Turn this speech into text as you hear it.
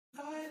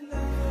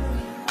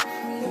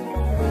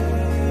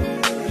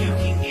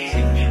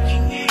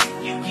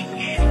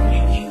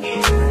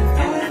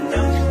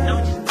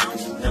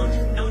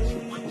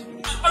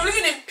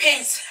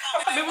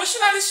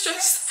emotionally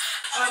stressed.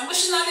 I'm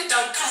emotionally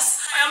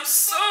downcast. I am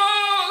so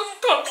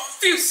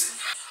confused.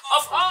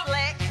 Of all.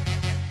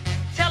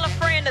 Tell a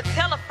friend to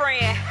tell a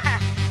friend.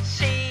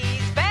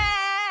 She's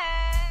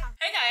back.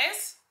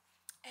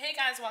 Hey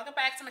guys, welcome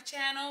back to my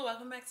channel.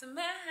 Welcome back to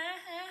my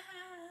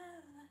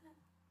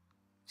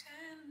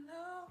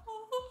channel.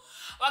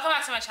 Welcome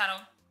back to my channel.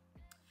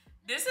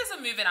 This is a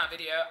moving out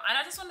video, and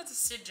I just wanted to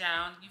sit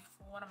down, give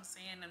what I'm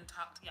saying, and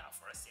talk to y'all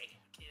for a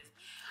second because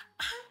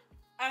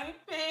I'm in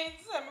pain,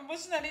 I'm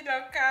emotionally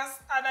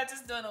downcast, and I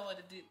just don't know what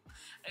to do.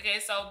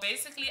 Okay, so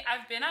basically,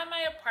 I've been at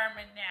my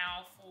apartment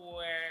now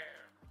for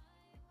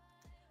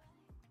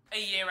a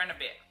year and a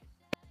bit.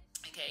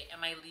 Okay, and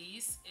my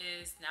lease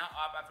is now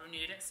up. I've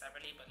renewed it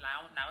separately, but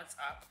now it's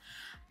up,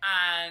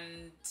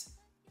 and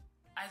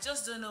I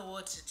just don't know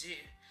what to do.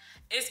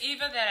 It's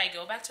either that I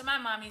go back to my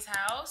mommy's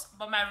house,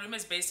 but my room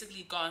is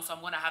basically gone, so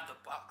I'm gonna have the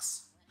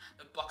box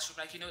room,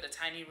 like, you know, the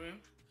tiny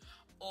room.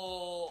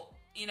 Or,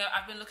 you know,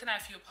 I've been looking at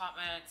a few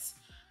apartments,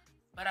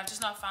 but I've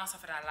just not found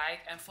something I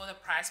like. And for the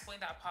price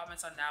point that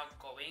apartments are now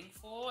going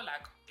for,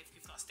 like, if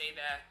you've not stayed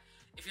there,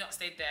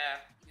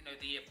 you know,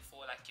 the year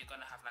before, like, you're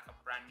gonna have like a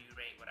brand new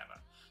rate, whatever.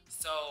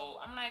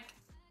 So I'm like,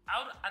 I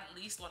would at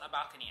least want a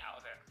balcony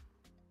out of it.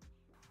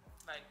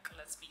 Like,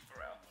 let's be for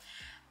real.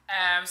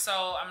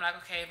 So I'm like,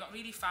 okay, I've not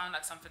really found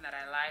like something that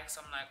I like.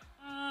 So I'm like,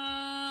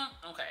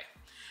 okay.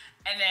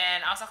 And then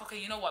I was like, okay,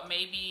 you know what?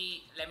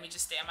 Maybe let me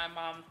just stay at my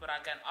mom's, but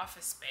I'll get an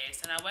office space.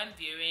 And I went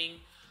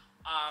viewing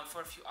for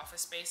a few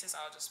office spaces.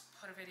 I'll just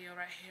put a video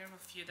right here of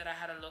a few that I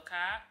had a look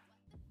at.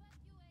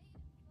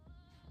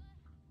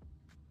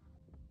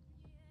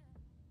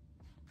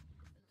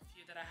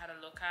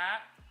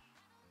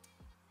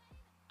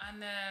 And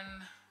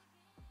then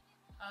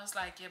I was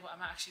like, yeah, but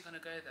I'm actually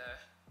gonna go there.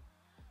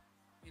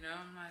 You know,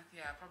 I'm like,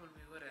 yeah, I probably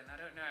wouldn't. I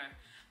don't know.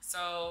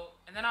 So,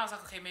 and then I was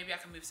like, okay, maybe I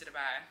can move to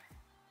Dubai.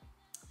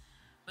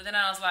 But then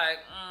I was like,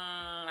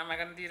 am I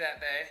gonna do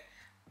that though?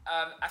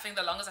 I think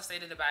the longest I've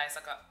stayed in Dubai is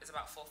it's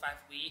about 4 or 5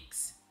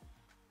 weeks,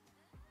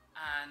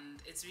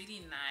 and it's really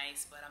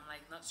nice. But I'm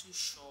like not too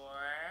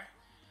sure.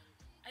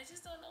 I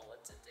just don't know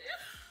what to do.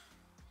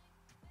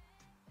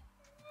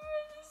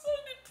 I'm so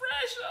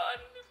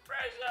depression.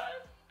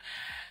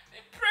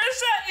 The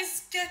pressure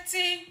is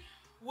getting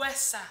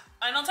worse.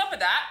 And on top of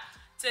that,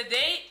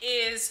 today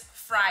is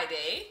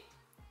Friday.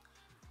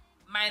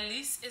 My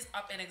lease is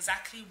up in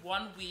exactly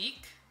 1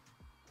 week,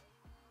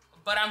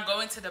 but I'm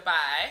going to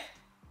Dubai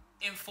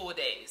in 4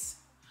 days.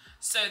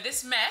 So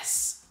this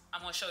mess,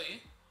 I'm gonna show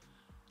you.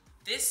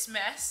 This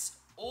mess,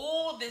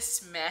 all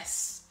this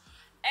mess,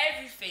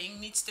 everything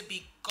needs to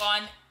be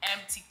gone,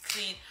 empty,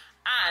 clean.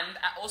 And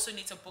I also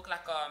need to book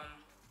like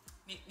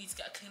need to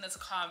get a cleaner to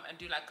come and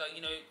do like a,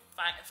 you know,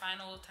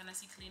 final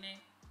tenancy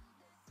cleaning.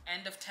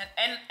 End of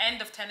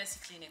tenancy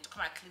cleaning to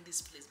come and clean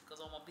this place,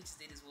 because all my bitches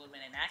did this world,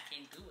 man, and I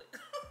can't do it.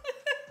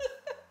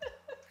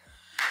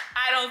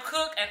 I don't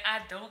cook and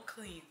I don't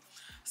clean.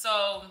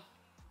 So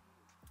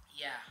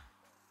yeah,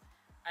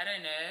 I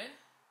don't know.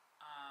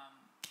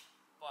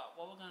 But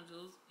what we're gonna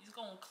do is he's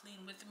gonna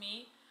clean with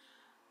me,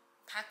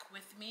 pack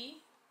with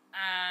me,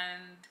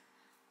 and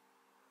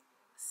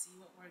see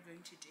what we're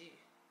going to do,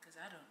 because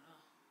I don't know.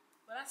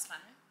 But that's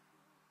fine.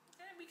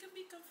 Okay, we can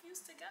be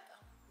confused together.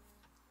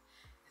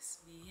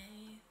 It's me and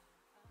you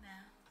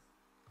now.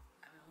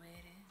 I've been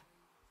waiting.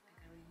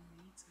 Like I really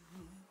need to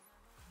move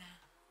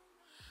now.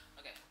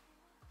 Okay.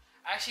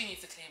 I actually need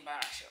to clean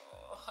back.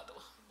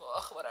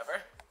 Whatever.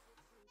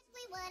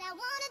 What I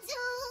wanna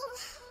do,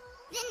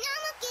 then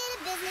I'ma get a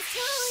business to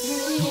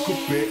you. You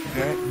could bet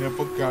that,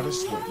 never gotta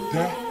sweat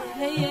that.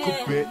 You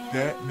could bet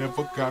that,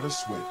 never gotta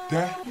sweat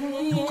that.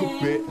 You could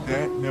bet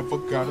that, never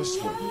gotta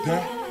sweat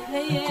that.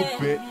 You could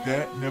bet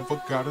that, never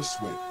gotta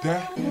sweat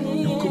that.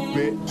 You could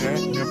bet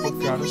that, never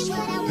gotta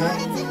sweat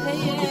that. You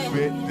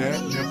could bet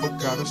that, never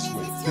gotta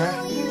sweat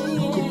that. You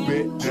could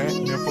bet that,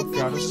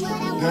 never gotta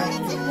sweat that.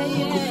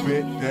 You could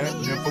bet that,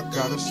 never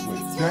gotta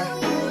sweat that.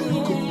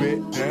 You could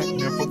bet that,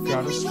 never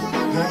gotta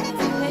sweat that.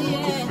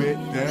 You could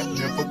bet that,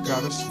 never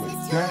gotta sweat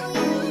that.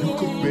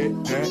 You could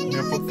bet that,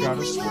 never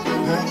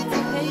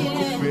gotta sweat that. You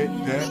could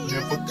bet that,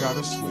 never gotta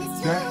sweat that.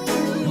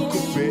 You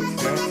could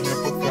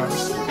bet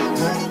that, never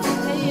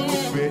gotta sweat that. You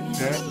could bet that, never gotta sweat that. You could bet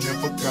that, never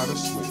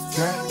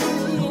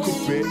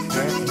gotta sweat that. You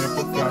could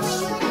bet that, never gotta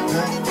sweat that.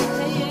 You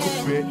could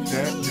bet that,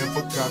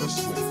 never gotta sweat that. You could bet that, never gotta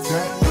sweat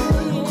that. You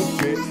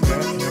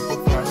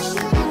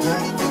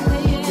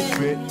could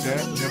bet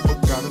that, never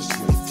gotta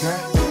sweat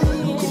that.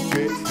 You could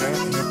bet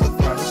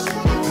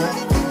that,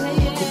 never gotta sweat that.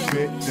 You could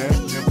bet that,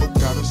 never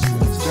gotta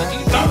sweat that.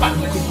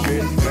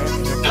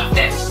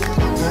 You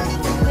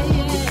could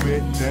bet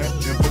that, never gotta sweat that. You could bet that,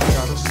 never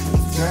gotta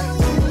sweat that.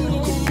 You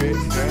could bet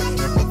that,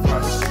 never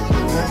gotta sweat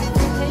that.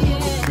 You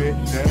could bet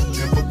that,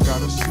 never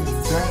gotta sweat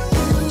that.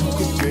 You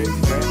could bet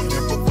that,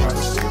 never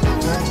gotta sweat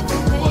that.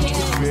 You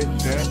could bet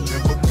that,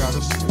 never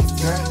gotta sweat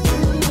that.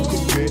 You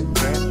could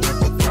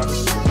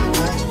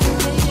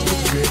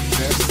bet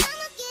that.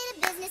 I'ma get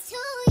a business to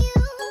you.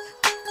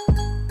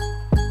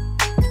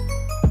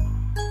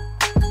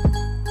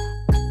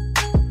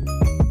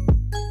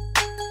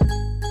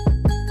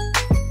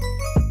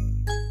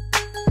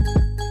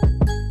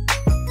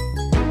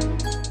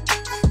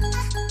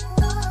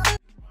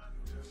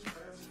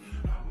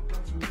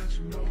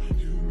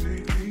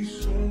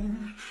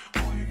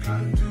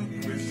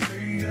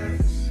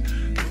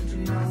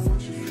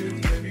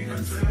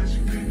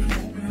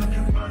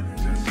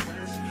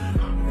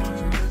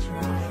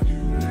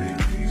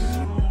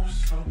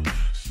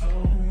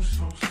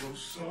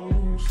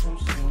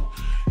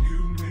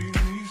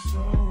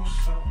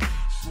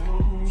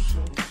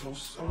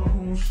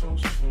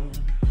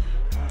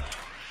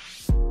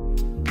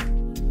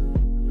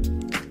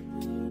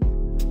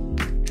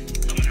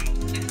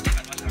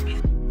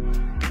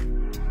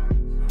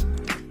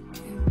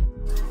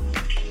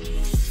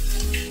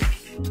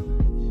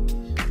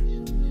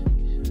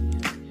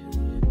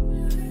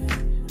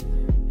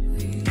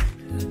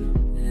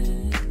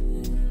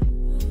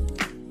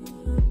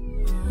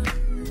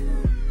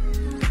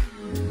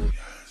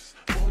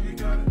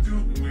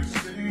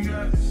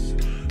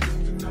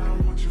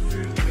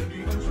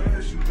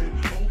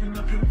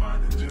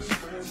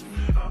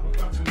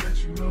 about to let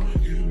you know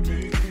you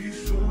make me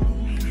so.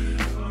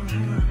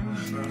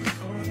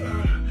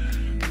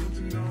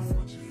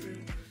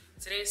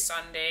 Today is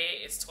Sunday.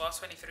 It's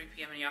 12:23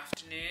 p.m. in the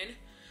afternoon.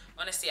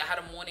 Honestly, I had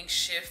a morning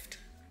shift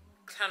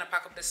trying to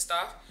pack up this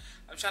stuff.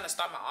 I'm trying to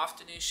start my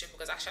afternoon shift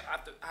because actually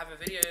I have a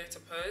video to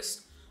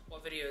post.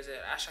 What video is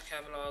it?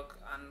 WATCHHHH vlog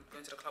and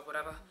going to the club,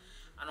 whatever.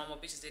 And all my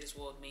bitches did this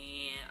world,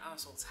 man. I'm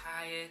so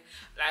tired.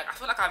 Like, I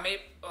feel like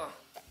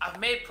I've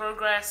made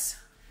progress,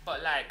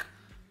 but like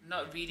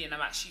not really, and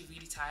I'm actually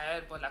really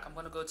tired. But like, I'm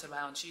gonna go to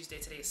Dubai on Tuesday.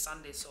 Today is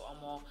Sunday, so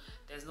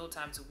there's no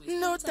time to waste.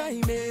 No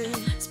time.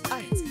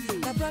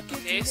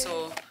 Okay,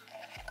 so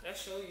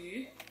let's show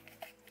you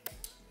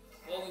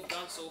what we've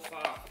done so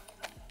far.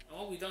 And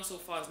what we've done so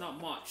far is not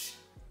much.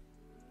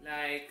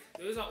 Like,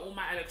 those are all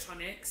my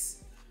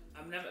electronics.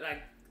 I'm never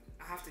like,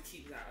 I have to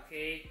keep that,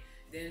 okay?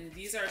 Then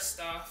these are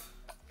stuff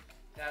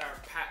that are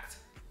packed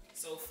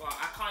so far.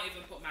 I can't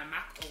even put my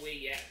Mac away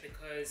yet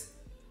because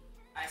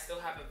I still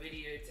have a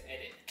video to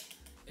edit,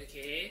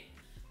 okay?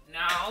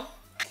 Now,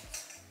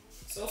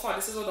 so far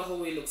this is what the whole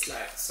way looks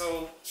like.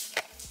 So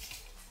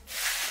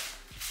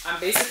I'm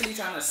basically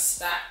trying to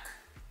stack,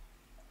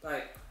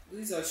 like,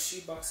 these are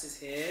shoe boxes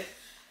here,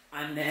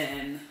 and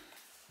then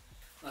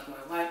like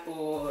my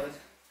whiteboard,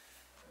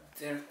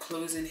 there are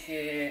clothes in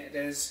here,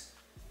 there's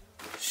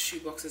shoe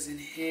boxes in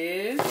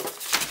here,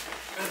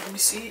 let me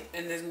see,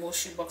 and there's more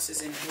shoe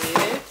boxes in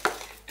here,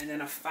 and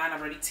then a fan.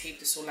 I've already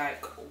taped it, so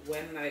like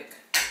when like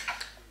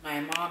my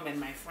mom and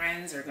my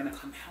friends are gonna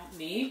come help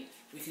me,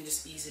 we can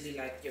just easily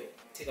like, yo,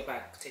 take a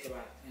bag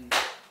and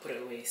put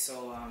it away.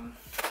 So I'm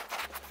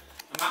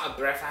out of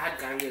breath. I had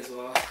Gary as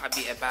well. I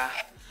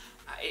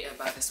ate a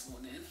bar this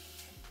morning.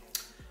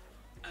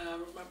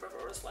 My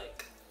brother was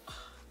like,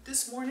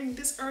 this morning,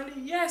 this early?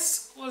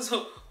 Yes.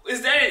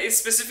 Is there a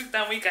specific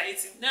time we can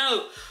eat it?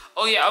 No.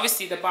 Oh yeah,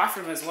 obviously the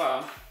bathroom as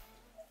well.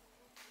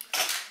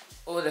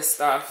 All the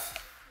stuff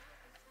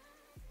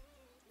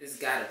is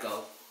gotta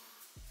go.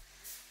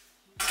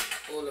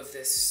 All of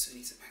this, we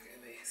need to pack it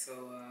away.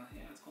 So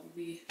yeah, it's gonna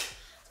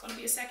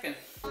be a second.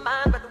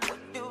 Mind, but what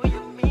do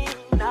you mean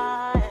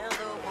I am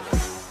the one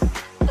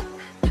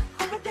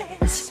who would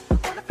dance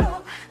on the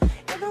floor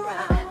and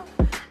around?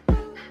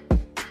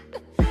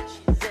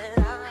 She said I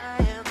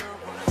am the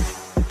one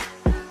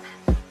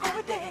who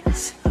would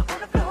dance on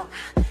the floor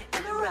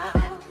and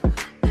around.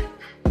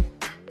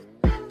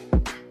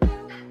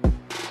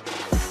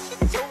 She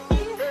told me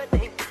her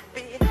name was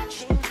Billie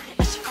Jean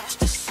and she crossed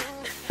the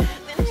scene.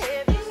 Then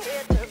heavy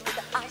hair turned to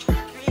the ice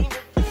cream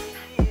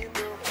and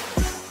the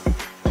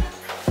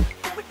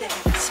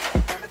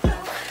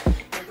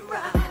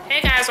Hey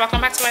guys,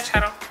 welcome back to my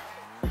channel.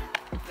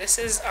 This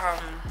is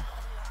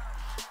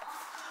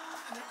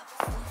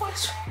what?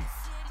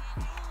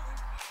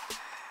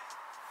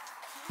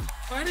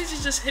 Why did you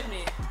just hit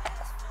me?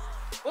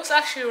 What's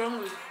actually wrong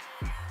with you?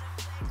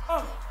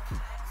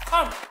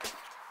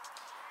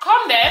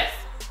 Come then.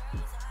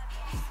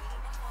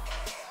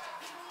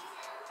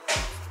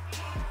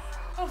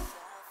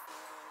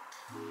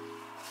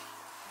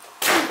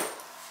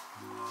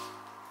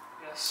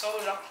 You're so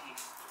lucky.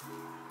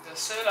 You're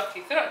so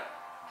lucky. Come on.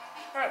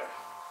 Right.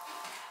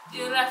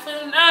 You're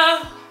laughing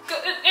now.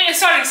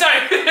 Sorry.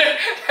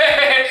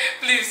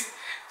 please,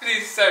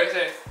 sorry.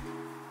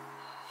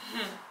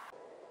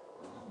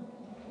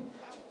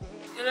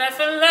 You're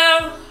laughing now.